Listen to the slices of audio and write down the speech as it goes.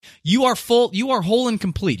You are full. You are whole and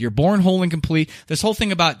complete. You're born whole and complete. This whole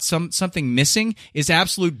thing about something missing is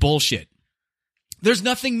absolute bullshit. There's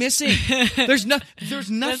nothing missing. There's nothing.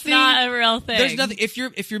 That's not a real thing. There's nothing. If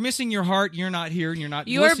you're missing your heart, you're not here and you're not.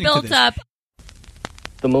 You are built up.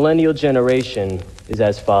 The millennial generation is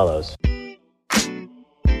as follows.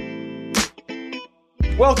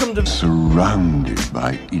 Welcome to Surrounded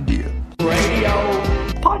by Idiots Radio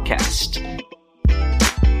Podcast.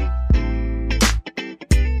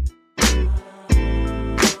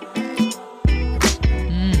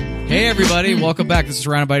 Hey everybody, welcome back. This is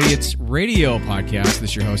Surrounded by Idiots Radio Podcast. This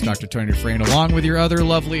is your host, Dr. Tony Dufresne, along with your other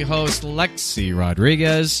lovely host, Lexi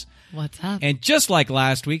Rodriguez. What's up? And just like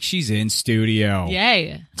last week, she's in studio.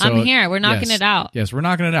 Yay. So, I'm here. We're knocking it out. Yes, we're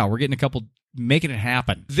knocking it out. We're getting making it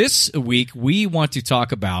happen. This week, we want to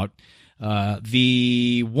talk about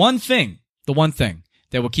the one thing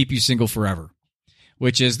that will keep you single forever,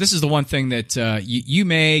 which is, this is the one thing that you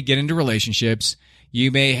may get into relationships, you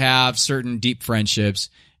may have certain deep friendships,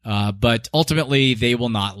 but ultimately they will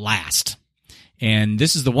not last. And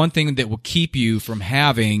this is the one thing that will keep you from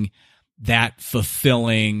having that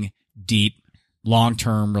fulfilling, deep,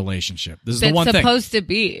 long-term relationship. This is the one thing. It's supposed to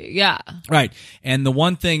be, yeah. Right. And the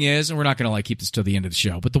one thing is, and we're not going to keep this till the end of the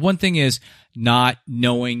show, but the one thing is not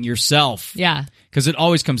knowing yourself. Yeah. Because it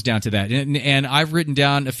always comes down to that. And I've written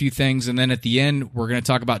down a few things, and then at the end, we're going to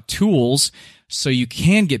talk about tools so you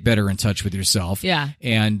can get better in touch with yourself. Yeah.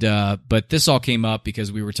 And, but this all came up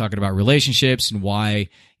because we were talking about relationships and why,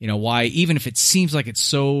 even if it seems like it's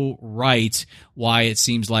so right, why it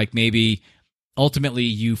seems like maybe ultimately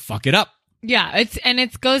you fuck it up. Yeah,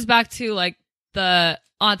 it goes back to like the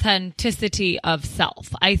authenticity of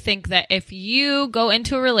self. I think that if you go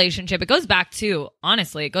into a relationship, it goes back to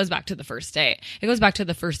the first date. It goes back to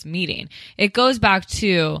the first meeting. It goes back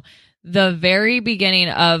to the very beginning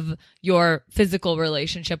of your physical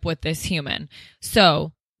relationship with this human.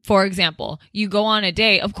 So, for example, you go on a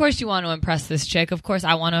date. Of course you want to impress this chick. Of course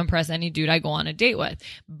I want to impress any dude I go on a date with.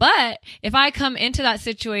 But if I come into that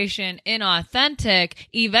situation inauthentic,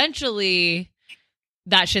 eventually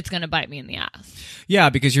that shit's going to bite me in the ass. Yeah,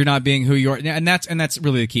 because you're not being who you are. And that's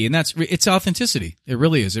really the key. And it's authenticity. It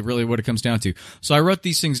really is. It really what it comes down to. So I wrote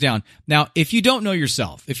these things down. Now, if you don't know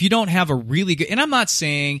yourself, if you don't have a really good, and I'm not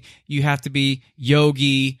saying you have to be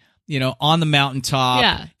yogi, on the mountaintop,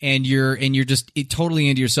 yeah, and you're just totally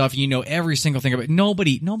into yourself, and you know every single thing about it.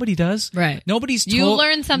 Nobody does. Right. You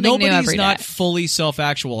learn something new every day. Nobody's not fully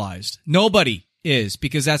self-actualized. Nobody is,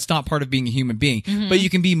 because that's not part of being a human being. Mm-hmm. But you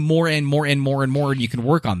can be more and more and more and more, and you can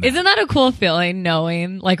work on that. Isn't that a cool feeling,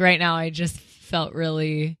 knowing, like right now, I just felt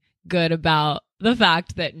really good about the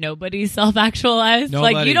fact that nobody's self-actualized.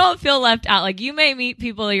 Nobody. Like, you don't feel left out. Like, you may meet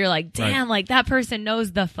people, you're like, damn, like that person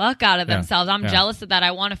knows the fuck out of themselves. I'm jealous of that.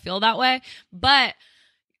 I want to feel that way. But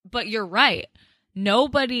you're right.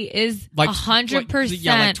 Nobody is 100%.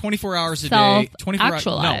 Yeah, like 24 hours a day. 24 hours.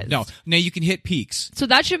 No. Now you can hit peaks. So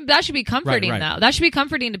that should be comforting, right. though. That should be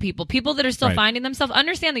comforting to people. People that are still finding themselves.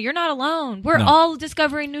 Understand that you're not alone. We're all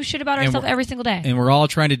discovering new shit about ourselves every single day. And we're all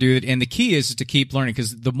trying to do it. And the key is to keep learning,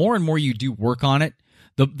 because the more and more you do work on it,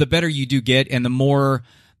 the better you do get, and the more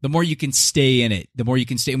you can stay in it. The more you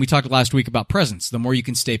can stay. And we talked last week about presence. The more you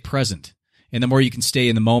can stay present, and the more you can stay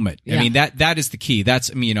in the moment. Yeah. I mean, that is the key.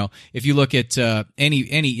 That's, if you look at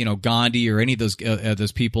any Gandhi or any of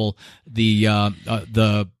those people, any of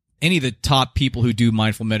the top people who do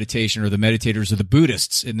mindful meditation, or the meditators, or the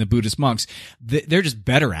Buddhists and the Buddhist monks, they're just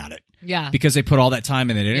better at it. Yeah. Because they put all that time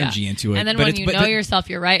and that energy into it. And then when you know yourself,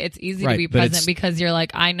 you're right. It's easy to be present, because you're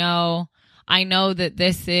like, I know that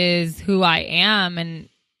this is who I am, and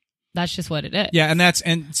that's just what it is. Yeah,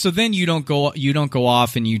 and so then you don't go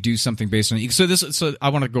off and you do something based on it. So I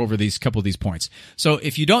want to go over these couple of these points. So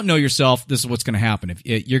if you don't know yourself, this is what's going to happen.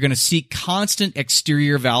 You're going to seek constant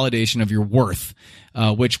exterior validation of your worth,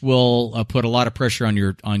 which will put a lot of pressure on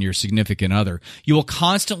your significant other. You will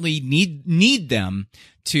constantly need them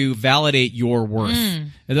to validate your worth.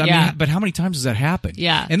 I mean, but how many times does that happen?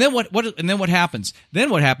 Yeah. And then what happens?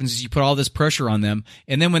 Then what happens is you put all this pressure on them,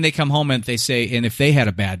 and then when they come home and they say, and if they had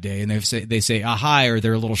a bad day and they say hi, or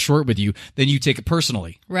they're a little short with you, then you take it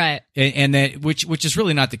personally. Right. And that which is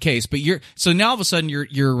really not the case. But so now all of a sudden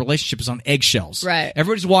your relationship is on eggshells. Right.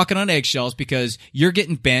 Everybody's walking on eggshells because you're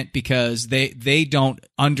getting bent, because they don't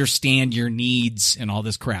understand your needs and all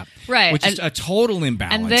this crap. Right. Which is a total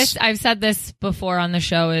imbalance. And I've said this before on the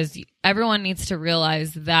show, is everyone needs to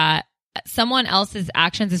realize that someone else's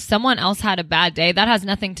actions, if someone else had a bad day, that has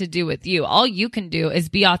nothing to do with you. All you can do is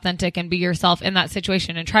be authentic and be yourself in that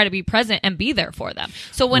situation, and try to be present and be there for them.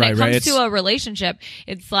 So when it comes to a relationship,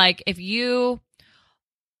 it's like, if you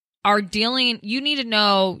are dealing, you need to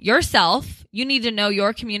know yourself. You need to know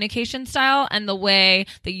your communication style and the way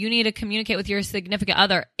that you need to communicate with your significant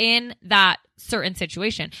other in that certain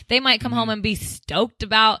situation. They might come home and be stoked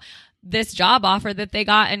about this job offer that they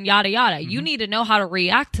got and yada yada. You need to know how to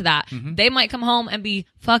react to that. They might come home and be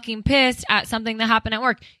fucking pissed at something that happened at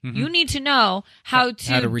work. You need to know how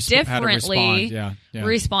to differently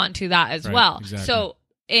respond to that as well. Exactly. So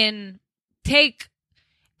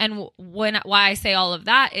why I say all of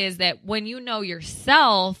that is that when you know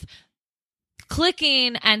yourself,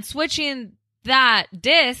 clicking and switching that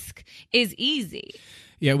disc is easy.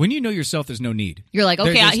 Yeah, when you know yourself, there's no need. You're like,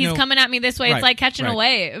 okay, there's he's coming at me this way. Right, it's like catching a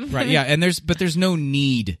wave. Right, yeah, but there's no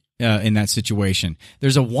need in that situation.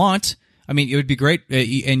 There's a want. I mean, it would be great,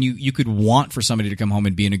 and you could want for somebody to come home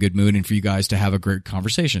and be in a good mood and for you guys to have a great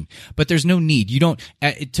conversation. But there's no need. You don't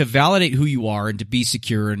to validate who you are and to be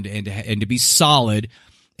secure and to be solid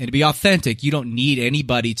and to be authentic. You don't need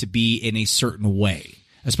anybody to be in a certain way.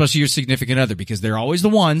 Especially your significant other, because they're always the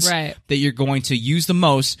ones that you're going to use the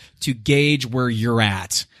most to gauge where you're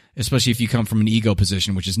at. Especially if you come from an ego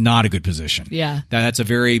position, which is not a good position. Yeah, that's a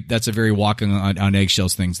very walking on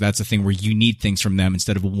eggshells things. That's a thing where you need things from them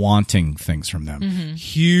instead of wanting things from them.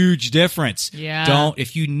 Huge difference. Yeah.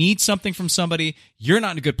 If you need something from somebody, you're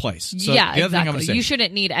not in a good place. So yeah, the other exactly. thing I'm gonna say, you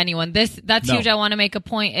shouldn't need anyone. That's huge. I want to make a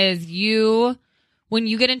point is when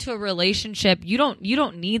you get into a relationship, you don't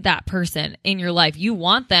need that person in your life. You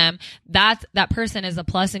want them. That person is a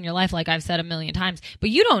plus in your life, like I've said a million times. But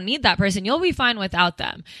you don't need that person. You'll be fine without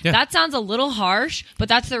them. Yeah. That sounds a little harsh, but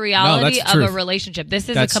that's the reality of a relationship. This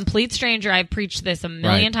is a complete stranger. I've preached this a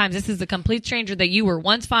million times. This is a complete stranger that you were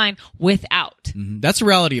once fine without. Mm-hmm. That's the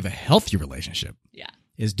reality of a healthy relationship. Yeah.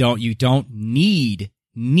 You don't need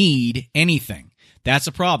anything. That's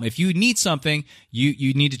a problem. If you need something,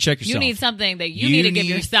 you need to check yourself. You need something that you need to give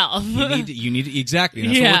yourself. you need exactly.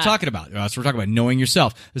 That's what we're talking about. That's what we're talking about, knowing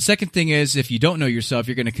yourself. The second thing is, if you don't know yourself,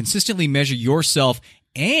 you're going to consistently measure yourself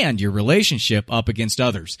and your relationship up against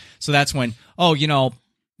others. So that's when,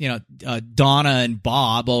 Donna and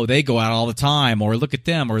Bob, they go out all the time, or look at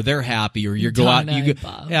them, or they're happy, or you go out.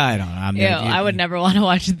 Bob. Yeah, I don't know. I would never want to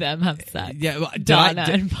watch them have sex. Yeah, Donna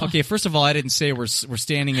and Bob. Okay, first of all, I didn't say we're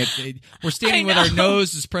standing with our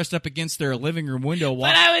noses pressed up against their living room window.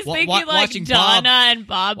 But I was thinking watching Donna and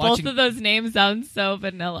Bob. Both of those names sound so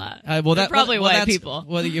vanilla. They're probably white people.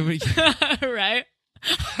 Right?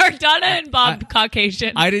 Are Donna and Bob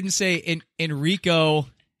Caucasian? I didn't say Enrico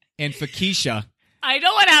and Fakisha. I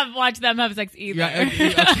don't want to watch them have sex either. Yeah,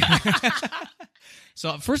 okay.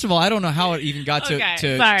 So first of all, I don't know how it even got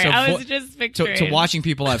I was just picturing to watching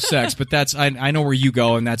people have sex, but that's I know where you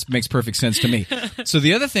go, and that makes perfect sense to me. So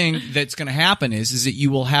the other thing that's going to happen is that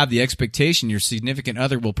you will have the expectation your significant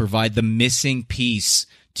other will provide the missing piece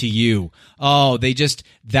to you.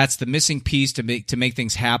 That's the missing piece to make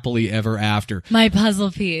things happily ever after. My puzzle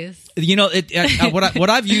piece. What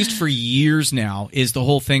I've used for years now is the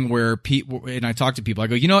whole thing where and I talk to people, I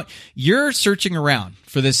go, you know what? You're searching around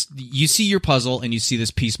for this. You see your puzzle and you see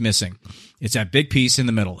this piece missing. It's that big piece in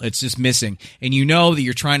the middle. It's just missing. And you know that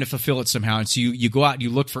you're trying to fulfill it somehow. And so you go out and you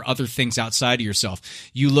look for other things outside of yourself.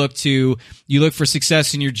 You look for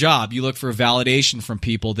success in your job. You look for validation from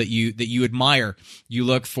people that you admire. You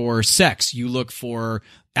look for sex. You look for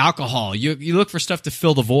alcohol. You look for stuff to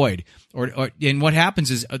fill the void. And what happens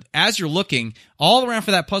is, as you're looking all around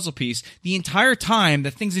for that puzzle piece, the entire time the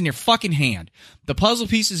thing's in your fucking hand. The puzzle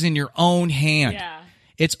piece is in your own hand. Yeah.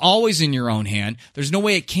 It's always in your own hand. There's no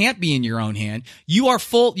way it can't be in your own hand. You are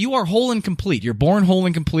whole and complete. You're born whole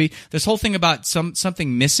and complete. This whole thing about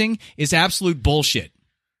something missing is absolute bullshit.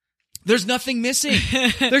 There's nothing missing.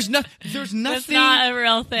 There's nothing. That's not a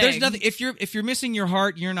real thing. There's nothing. If you're missing your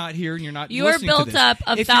heart, you're not here and you're not You are listening to built this. up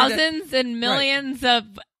of thousands and millions of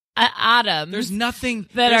atoms. There's nothing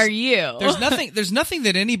that are you. There's nothing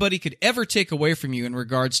that anybody could ever take away from you in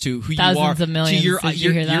regards to who thousands you are, of millions. to your Did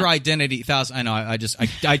you hear that? your identity. I know. I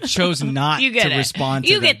chose not you get to it. respond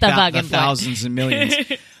you to get the thousands and millions.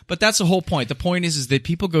 But that's the whole point. The point is that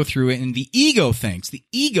people go through it and the ego thinks. The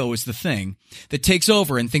ego is the thing that takes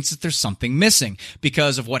over and thinks that there's something missing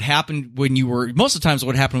because of what happened when you were, most of the times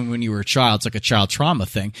what happened when you were a child. It's like a child trauma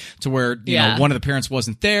thing to where, you know, one of the parents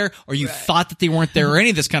wasn't there or you thought that they weren't there or any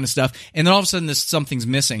of this kind of stuff. And then all of a sudden something's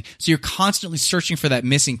missing. So you're constantly searching for that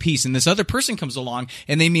missing piece. And this other person comes along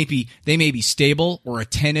and they may be stable or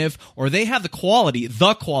attentive or they have the quality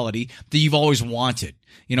that you've always wanted.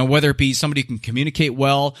 You know, whether it be somebody who can communicate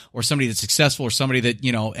well or somebody that's successful or somebody that,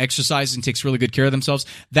 you know, exercises and takes really good care of themselves.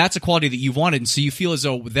 That's a quality that you've wanted. And so you feel as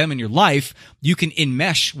though with them in your life, you can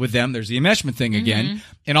enmesh with them. There's the enmeshment thing again.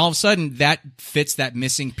 And all of a sudden that fits that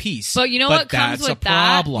missing piece. But you know what comes with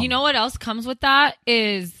that? Problem. You know what else comes with that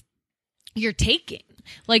is you're taking.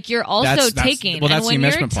 Like you're also taking. Well, that's and when the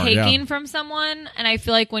you're enmeshment part, taking from someone, and I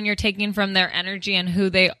feel like when you're taking from their energy and who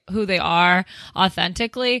they are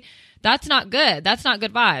authentically, that's not good. That's not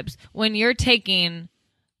good vibes. When you're taking,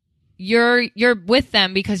 you're with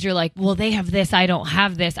them because you're like, well, they have this, I don't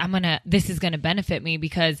have this. This is gonna benefit me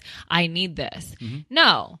because I need this.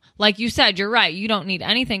 No, like you said, you're right. You don't need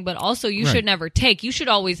anything, but also you should never take. You should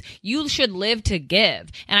live to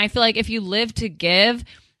give. And I feel like if you live to give,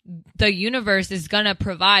 the universe is going to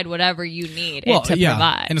provide whatever you need it to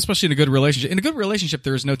provide. And especially in a good relationship. In a good relationship,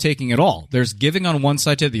 there is no taking at all. There's giving on one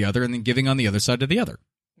side to the other and then giving on the other side to the other.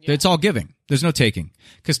 Yeah. It's all giving. There's no taking.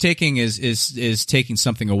 Because taking is taking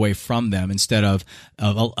something away from them instead of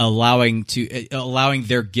allowing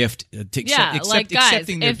their gift to like guys,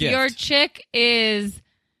 accepting their if gift. your chick is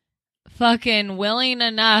fucking willing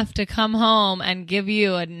enough to come home and give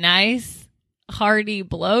you a nice hearty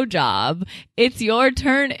blowjob, it's your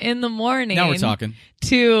turn in the morning. Now we're talking.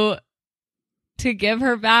 To give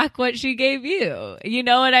her back what she gave you. You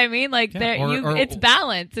know what I mean? Like it's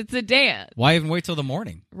balance. It's a dance. Why even wait till the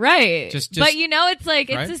morning? Right. Just but you know, it's like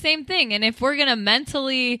it's the same thing. And if I'm gonna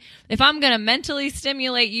mentally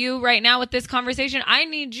stimulate you right now with this conversation, I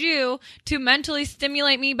need you to mentally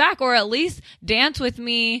stimulate me back, or at least dance with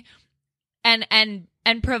me and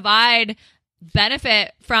provide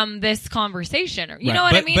benefit from this conversation, or you know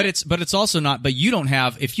what I mean? But it's also not. But you don't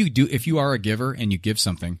have if you are a giver and you give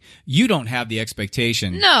something, you don't have the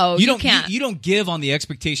expectation. No, you don't. Can't. You don't give on the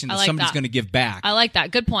expectation that somebody's going to give back. I like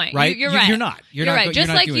that. Good point. Right? You're right. You're not. You're not right. Just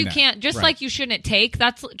you're like not you doing can't. that. Just like you shouldn't take.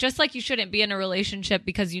 That's just like you shouldn't be in a relationship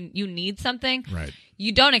because you need something. Right.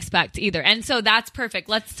 You don't expect either, and so that's perfect.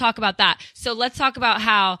 Let's talk about that. So let's talk about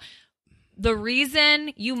how. The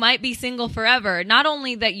reason you might be single forever, not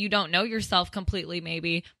only that you don't know yourself completely,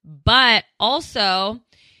 maybe, but also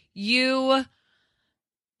you.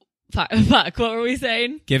 Fuck, what were we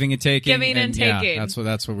saying? Giving and taking. Giving and taking. Yeah,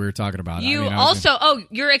 that's what we were talking about.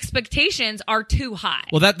 Your expectations are too high.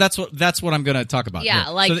 Well, that's what I'm going to talk about. Yeah,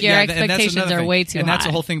 your expectations are way too high. And that's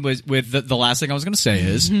the whole thing with the last thing I was going to say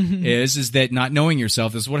is that not knowing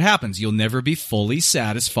yourself is what happens. You'll never be fully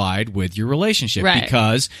satisfied with your relationship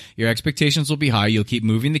because your expectations will be high. You'll keep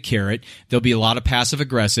moving the carrot. There'll be a lot of passive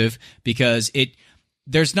aggressive because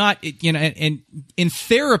there's not, and in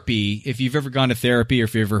therapy, if you've ever gone to therapy or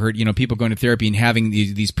if you've ever heard, people going to therapy and having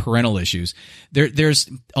these parental issues, there's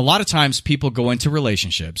a lot of times people go into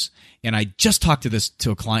relationships, and I just talked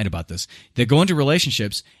to a client about this. They go into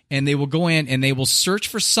relationships and they will go in and they will search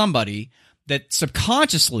for somebody that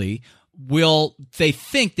subconsciously they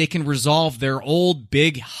think they can resolve their old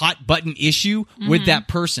big hot button issue with that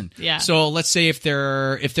person. Yeah. So let's say if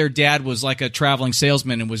their dad was like a traveling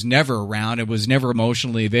salesman and was never around and was never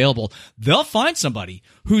emotionally available, they'll find somebody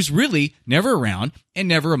who's really never around and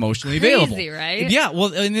never emotionally available. Crazy, right? Yeah.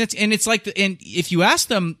 Well, and it's like and if you ask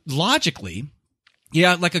them logically.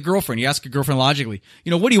 Yeah, like a girlfriend. You ask a girlfriend logically,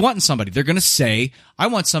 what do you want in somebody? They're going to say, I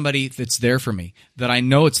want somebody that's there for me, that I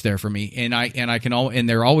know it's there for me, and I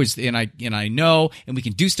know, and we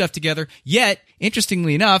can do stuff together. Yet,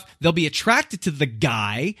 interestingly enough, they'll be attracted to the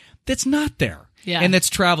guy that's not there. Yeah. And that's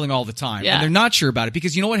traveling all the time. Yeah. And they're not sure about it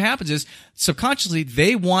because what happens is subconsciously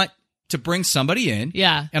they want to bring somebody in.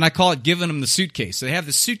 Yeah. And I call it giving them the suitcase. So they have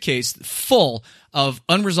the suitcase full of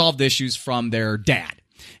unresolved issues from their dad.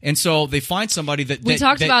 And so they find somebody that we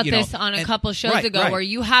talked about this on a couple shows ago, where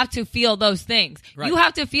you have to feel those things. Right. You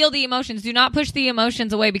have to feel the emotions. Do not push the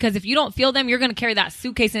emotions away, because if you don't feel them, you're going to carry that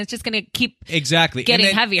suitcase, and it's just going to keep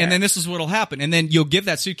getting heavier. And then this is what'll happen. And then you'll give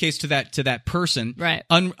that suitcase to that person, right?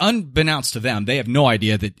 Unbeknownst to them, they have no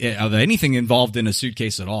idea that of anything involved in a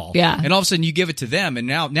suitcase at all. Yeah. And all of a sudden you give it to them, and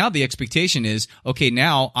now the expectation is, okay,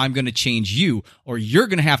 now I'm going to change you, or you're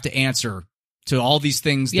going to have to answer to all these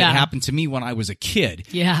things that happened to me when I was a kid.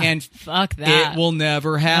 Yeah. And fuck that. It will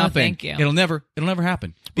never happen. No, thank you. It'll never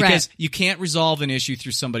happen. Because you can't resolve an issue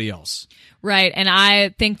through somebody else. Right. And I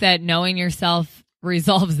think that knowing yourself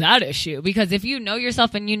resolves that issue, because if you know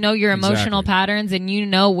yourself and you know your emotional patterns and you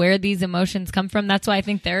know where these emotions come from, that's why I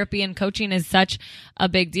think therapy and coaching is such a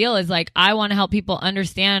big deal. Is like, I want to help people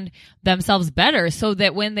understand themselves better so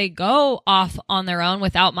that when they go off on their own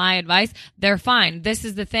without my advice, they're fine. This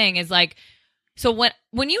is the thing, is like, so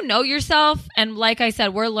when you know yourself, and like I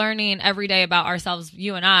said, we're learning every day about ourselves,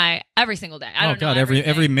 you and I, every single day. I don't know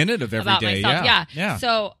every minute of every day. Myself. Yeah.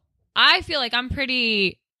 So I feel like I'm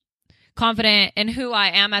pretty confident in who I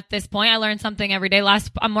am at this point. I learn something every day.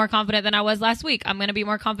 I'm more confident than I was last week. I'm going to be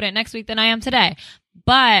more confident next week than I am today.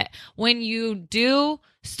 But when you do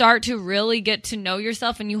start to really get to know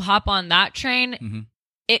yourself and you hop on that train,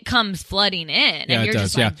 it comes flooding in. Yeah, and you're it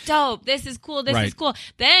just does, like, dope, this is cool, this is cool.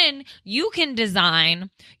 Then you can design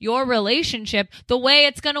your relationship the way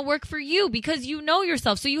it's going to work for you because you know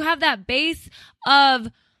yourself. So you have that base of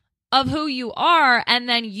who you are, and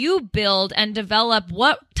then you build and develop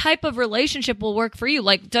what type of relationship will work for you.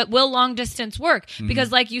 Like, will long distance work?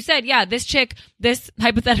 Because like you said, yeah, this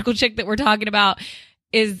hypothetical chick that we're talking about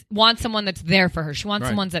wants someone that's there for her. She wants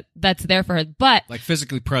someone that's there for her, but like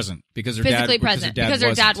physically present because her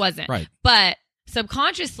her dad wasn't. Right. But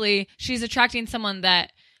subconsciously, she's attracting someone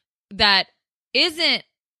that isn't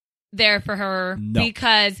there for her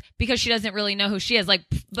because she doesn't really know who she is. Like,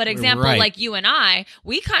 but example, like you and I,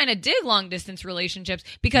 we kind of dig long distance relationships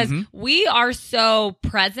because we are so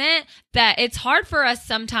present that it's hard for us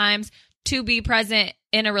sometimes to be present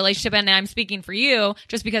in a relationship. And I'm speaking for you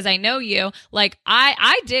just because I know you. Like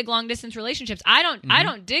I dig long distance relationships. I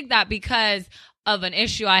don't dig that because of an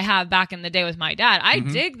issue I have back in the day with my dad. I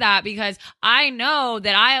dig that because I know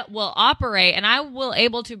that I will operate and I will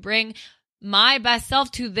able to bring my best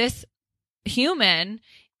self to this human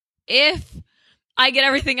if I get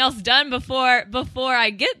everything else done before I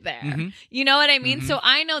get there. You know what I mean? So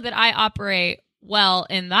I know that I operate well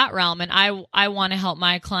in that realm, and I want to help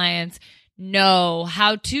my clients know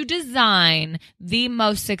how to design the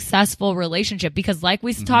most successful relationship, because like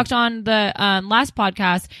we talked on the last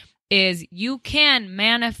podcast, is you can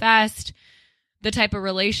manifest the type of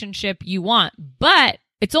relationship you want, but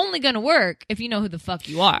it's only going to work if you know who the fuck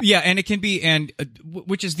you are. Yeah, and it can be,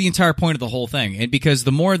 which is the entire point of the whole thing. And because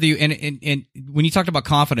the more and when you talked about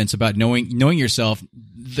confidence, about knowing yourself,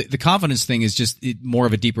 the confidence thing is just more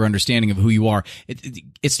of a deeper understanding of who you are.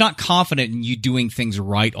 It's not confident in you doing things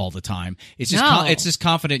right all the time. It's just it's just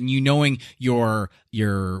confident in you knowing where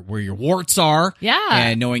your warts are,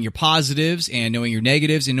 and knowing your positives and knowing your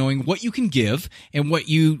negatives and knowing what you can give and what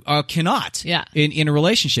you cannot in a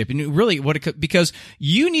relationship. And really because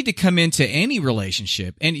you need to come into any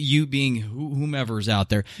relationship, and you being whomever is out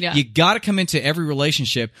there, you got to come into every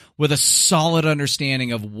relationship with a solid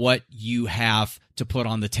understanding of what you have to put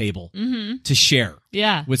on the table to share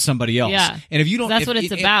with somebody else. And if you don't, that's what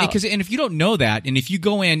it's about. And if you don't know that, and if you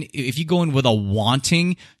go in with a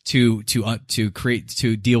wanting to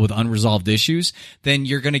deal with unresolved issues, then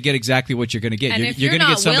you're going to get exactly what you're going to get. And if you're going to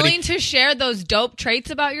not get somebody willing to share those dope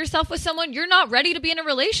traits about yourself with someone, you're not ready to be in a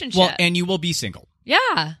relationship. Well, and you will be single.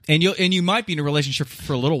 Yeah. And you might be in a relationship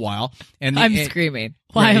for a little while. And I'm screaming.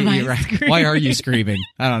 Why am I screaming? Why are you screaming?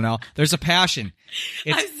 I don't know. There's a passion.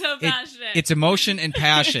 I'm so passionate. It's emotion and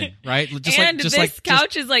passion, right? This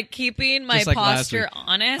couch is like keeping my posture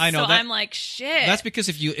honest. I know. So I'm like, shit. That's because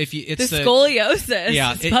if you it's the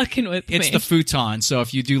scoliosis is fucking with me. It's the futon. So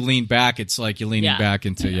if you do lean back, it's like you're leaning back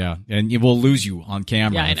into and it will lose you on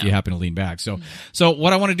camera if you happen to lean back. So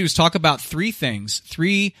what I want to do is talk about three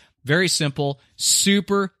very simple,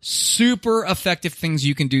 super, super effective things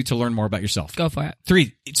you can do to learn more about yourself. Go for it.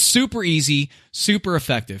 3. It's super easy, super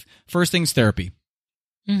effective. First thing's therapy.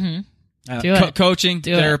 Do it. Coaching,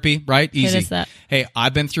 therapy, right? Easy. Hit us up. Hey,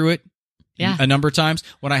 I've been through it a number of times.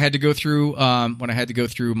 When I had to go through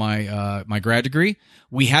my grad degree,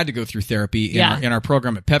 we had to go through therapy in our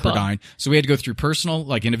program at Pepperdine. Cool. So we had to go through personal,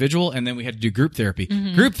 like individual, and then we had to do group therapy.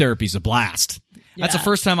 Group therapy is a blast. That's the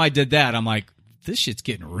first time I did that. I'm like, this shit's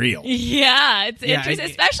getting real. Yeah, it's interesting,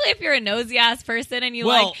 especially if you're a nosy ass person and you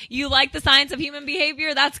like the science of human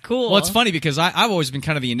behavior. That's cool. Well, it's funny because I've always been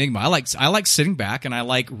kind of the enigma. I like sitting back and I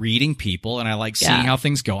like reading people and I like seeing how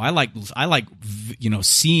things go. I like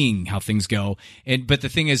seeing how things go. But the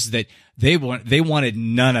thing is that they wanted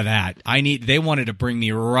none of that. They wanted to bring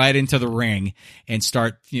me right into the ring and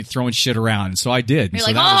start throwing shit around. And so I did. You're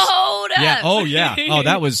so like, hold up. Yeah. Oh yeah. Oh,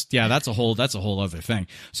 that's a whole other thing.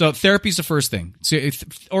 So therapy's the first thing. So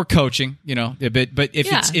or coaching, but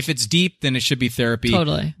if it's deep, then it should be therapy.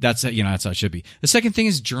 Totally. That's how it should be. The second thing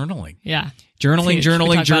is journaling. Yeah. Journaling.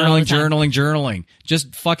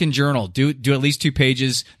 Just fucking journal. Do at least 2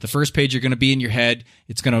 pages. The first page you're going to be in your head.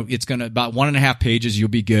 It's gonna about 1.5 pages. You'll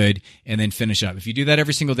be good, and then finish up. If you do that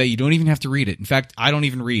every single day, you don't even have to read it. In fact, I don't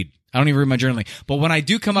even read my journaling. But when I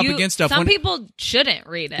do come up against stuff, some people shouldn't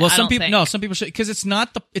read it. Well, some people should, because it's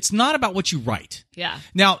not about what you write. Yeah.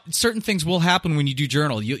 Now, certain things will happen when you do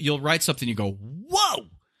journal. You'll write something, you go, whoa,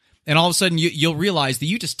 and all of a sudden you'll realize that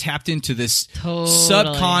you just tapped into this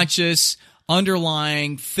subconscious,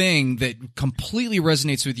 underlying thing that completely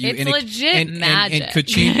resonates with you. It's and legit magic. And could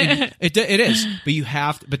change. It is, but you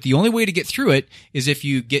have to, but the only way to get through it is if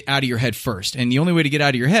you get out of your head first. And the only way to get out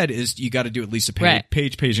of your head is you got to do at least a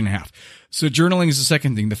page and a half. So journaling is the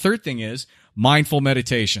second thing. The third thing is mindful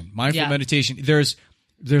meditation. Mindful meditation.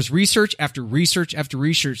 There's research after research after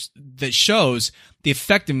research that shows the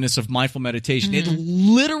effectiveness of mindful meditation. It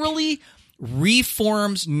literally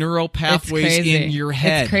reforms neural pathways in your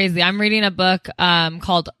head. It's crazy. I'm reading a book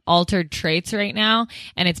called Altered Traits right now,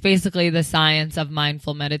 and it's basically the science of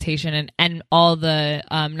mindful meditation and all the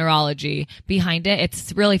neurology behind it.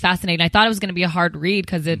 It's really fascinating. I thought it was going to be a hard read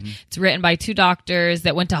because it's written by 2 doctors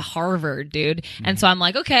that went to Harvard, dude. And so I'm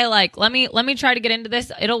like, okay, like let me try to get into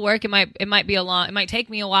this. It'll work. It might take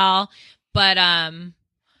me a while, but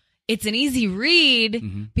it's an easy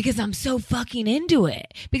read because I'm so fucking into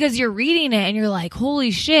it. Because you're reading it and you're like,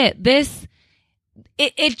 holy shit,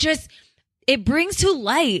 it brings to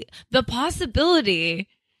light the possibility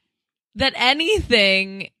that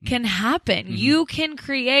anything can happen. You can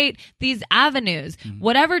create these avenues,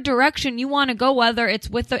 whatever direction you want to go, whether it's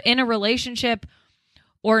in a relationship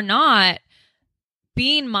or not.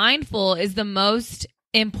 Being mindful is the most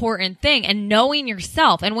important thing, and knowing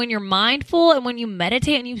yourself. And when you're mindful and when you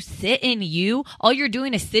meditate and you sit in you, all you're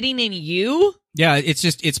doing is sitting in you. Yeah,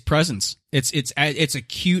 it's presence. It's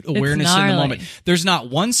acute awareness in the moment. There's not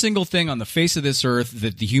one single thing on the face of this earth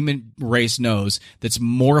that the human race knows that's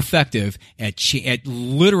more effective at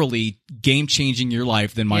literally game changing your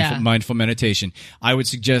life than mindful meditation. I would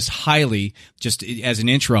suggest highly, just as an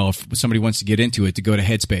intro, if somebody wants to get into it, to go to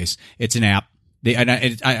Headspace. It's an app.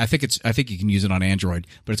 I think you can use it on Android,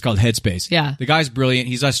 but it's called Headspace. Yeah. The guy's brilliant.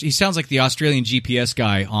 He sounds like the Australian GPS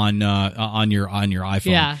guy on your iPhone.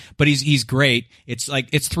 Yeah. But he's great. It's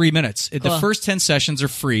 3 minutes. Cool. The first 10 sessions are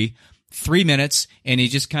free. 3 minutes, and he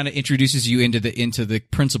just kind of introduces you into the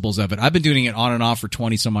principles of it. I've been doing it on and off for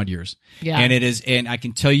 20 some odd years. Yeah. And I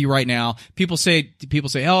can tell you right now, people say,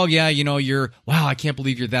 oh yeah, wow, I can't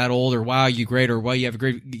believe you're that old, or wow, you great, or wow, you have a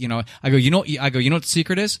great, I go, you know what the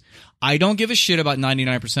secret is? I don't give a shit about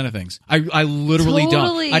 99% of things. I literally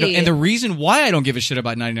don't. And the reason why I don't give a shit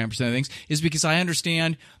about 99% of things is because I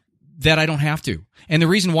understand that I don't have to. And the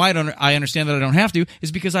reason why I understand that I don't have to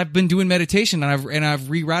is because I've been doing meditation and I've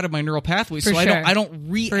rerouted my neural pathways, so I don't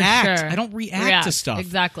react. I don't react to stuff.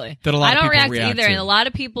 Exactly. That a lot of people react either, and a lot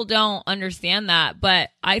of people don't understand that. But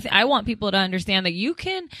I want people to understand that you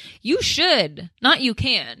should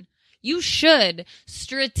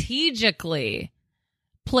strategically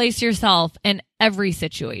place yourself in every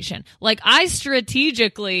situation. Like, I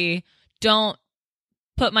strategically don't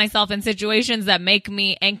put myself in situations that make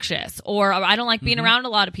me anxious, or I don't like being around a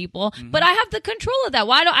lot of people, but I have the control of that.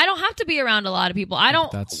 I don't have to be around a lot of people. I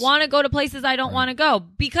don't want to go to places I don't want to go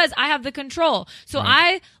because I have the control. So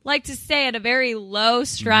I like to stay at a very low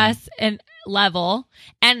stress and level,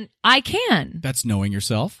 and I can. That's knowing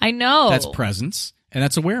yourself. I know. That's presence. And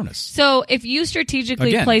that's awareness. So if you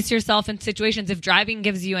strategically place yourself in situations, if driving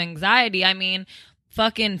gives you anxiety, I mean,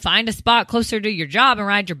 fucking find a spot closer to your job and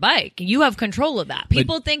ride your bike. You have control of that.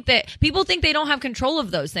 People think they don't have control of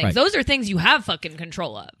those things. Right. Those are things you have fucking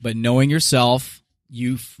control of. But knowing yourself,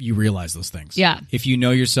 you realize those things. Yeah. If you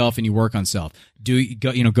know yourself and you work on self,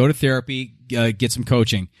 go to therapy, get some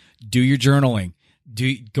coaching, do your journaling,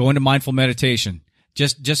 go into mindful meditation.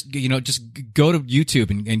 Just go to YouTube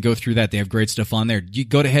and go through that. They have great stuff on there. You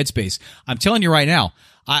go to Headspace. I'm telling you right now,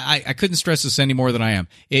 I couldn't stress this any more than I am.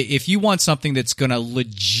 If you want something that's going to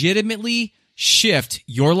legitimately shift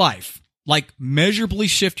your life, like measurably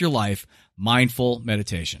shift your life, mindful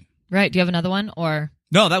meditation. Right. Do you have another one, or?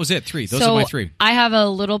 No, that was it. 3. Those are my 3. I have a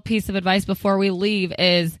little piece of advice before we leave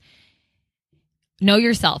is know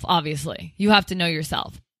yourself, obviously. You have to know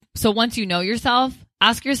yourself. So once you know yourself,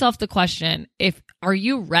 ask yourself the question, are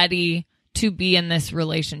you ready to be in this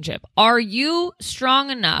relationship? Are you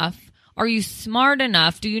strong enough? Are you smart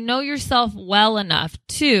enough? Do you know yourself well enough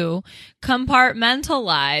to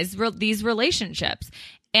compartmentalize these relationships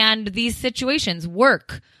and these situations?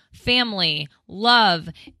 Work, family, love,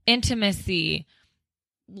 intimacy,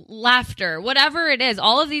 laughter, whatever it is,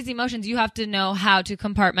 all of these emotions, you have to know how to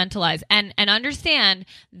compartmentalize and understand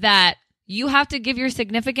that you have to give your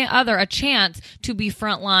significant other a chance to be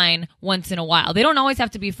frontline once in a while. They don't always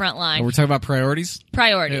have to be frontline. We're talking about priorities?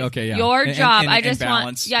 Priorities. Okay, yeah. Your job. And I just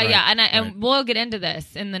balance. want... Yeah, right, yeah. And we'll get into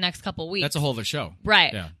this in the next couple weeks. That's a whole other show.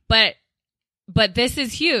 Right. Yeah. But this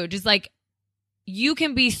is huge. It's like you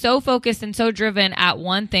can be so focused and so driven at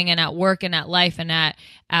one thing and at work and at life and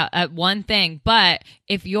at one thing. But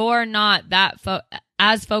if you're not that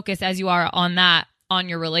as focused as you are on that on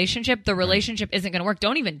your relationship, the relationship isn't going to work.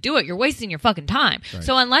 Don't even do it. You're wasting your fucking time. Right.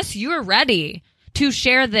 So unless you're ready to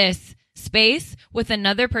share this space with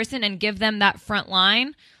another person and give them that front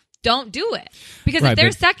line, don't do it. Because if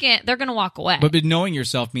they're second, they're going to walk away. But knowing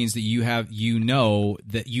yourself means that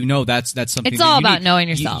that's something. It's all about knowing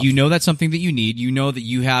yourself. You know that's something that you need. You know that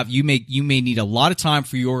you may need a lot of time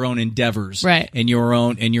for your own endeavors, right? And your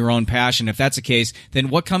own passion. If that's the case, then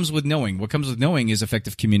what comes with knowing? What comes with knowing is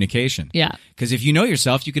effective communication. Yeah. Because if you know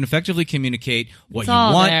yourself, you can effectively communicate what you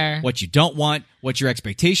want, what you don't want, what your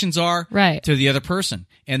expectations are, right, to the other person,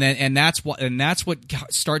 and that's what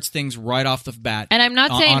starts things right off the bat. And I'm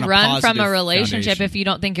not saying run from a relationship foundation. if you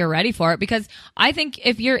don't think you're ready for it, because I think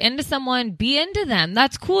if you're into someone, be into them.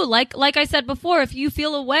 That's cool. Like I said before, if you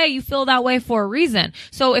feel a way, you feel that way for a reason.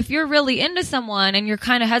 So if you're really into someone and you're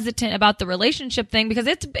kind of hesitant about the relationship thing, because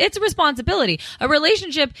it's a responsibility. A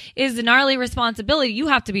relationship is a gnarly responsibility you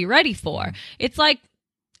have to be ready for. It's like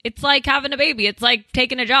having a baby. It's like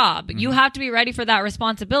taking a job. Mm-hmm. You have to be ready for that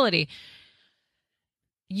responsibility.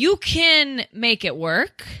 You can make it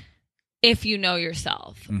work if you know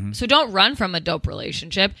yourself. Mm-hmm. So don't run from a dope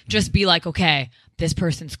relationship. Just be like, okay, this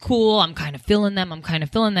person's cool. I'm kind of feeling them.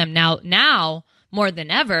 Now more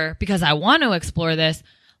than ever, because I want to explore this,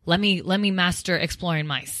 let me master exploring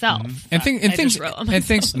myself. Mm-hmm. And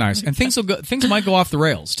things might go off the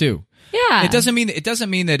rails too. Yeah. It doesn't mean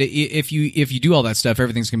that if you do all that stuff,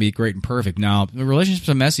 everything's going to be great and perfect. Now, the relationships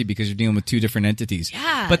are messy because you're dealing with two different entities.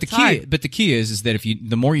 Yeah. But the key is that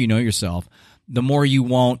the more you know yourself, the more you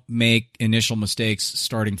won't make initial mistakes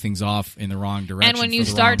starting things off in the wrong direction. And when you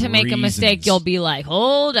start to make a mistake, you'll be like,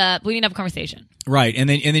 hold up, we need to have a conversation. Right. And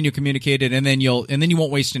then you communicate it, and then you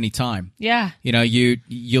won't waste any time. Yeah. You know,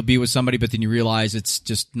 you'll be with somebody, but then you realize it's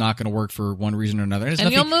just not going to work for one reason or another.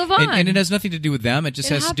 And you'll move on. And it has nothing to do with them. It just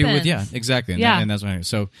has to do with, exactly. Yeah. And that's what I mean.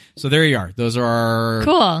 So there you are. Those are our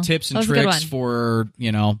cool tips and tricks for,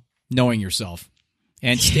 knowing yourself.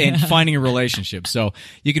 And finding a relationship. So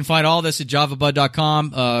you can find all this at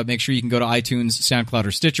javabud.com. Make sure you can go to iTunes, SoundCloud,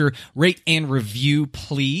 or Stitcher. Rate and review,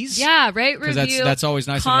 please. Yeah, rate, review. That's always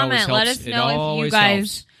nice. Comment. And it always helps. Let us know if you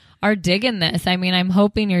guys are digging this. I mean, I'm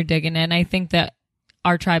hoping you're digging it. And I think that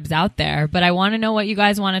our tribe's out there. But I want to know what you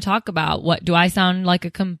guys want to talk about. What do I sound like a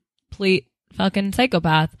complete fucking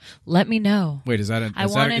psychopath? Let me know. Wait, is that a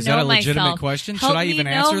legitimate myself. question? Help Should I even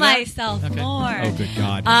answer that? Help me know myself more. Oh, good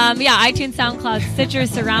God. iTunes, SoundCloud, Stitcher,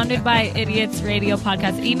 Surrounded by Idiots Radio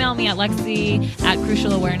Podcast. Email me at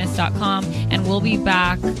lexi@crucialawareness.com, and we'll be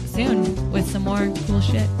back soon with some more cool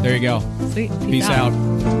shit. There you go. Sweet. Peace out.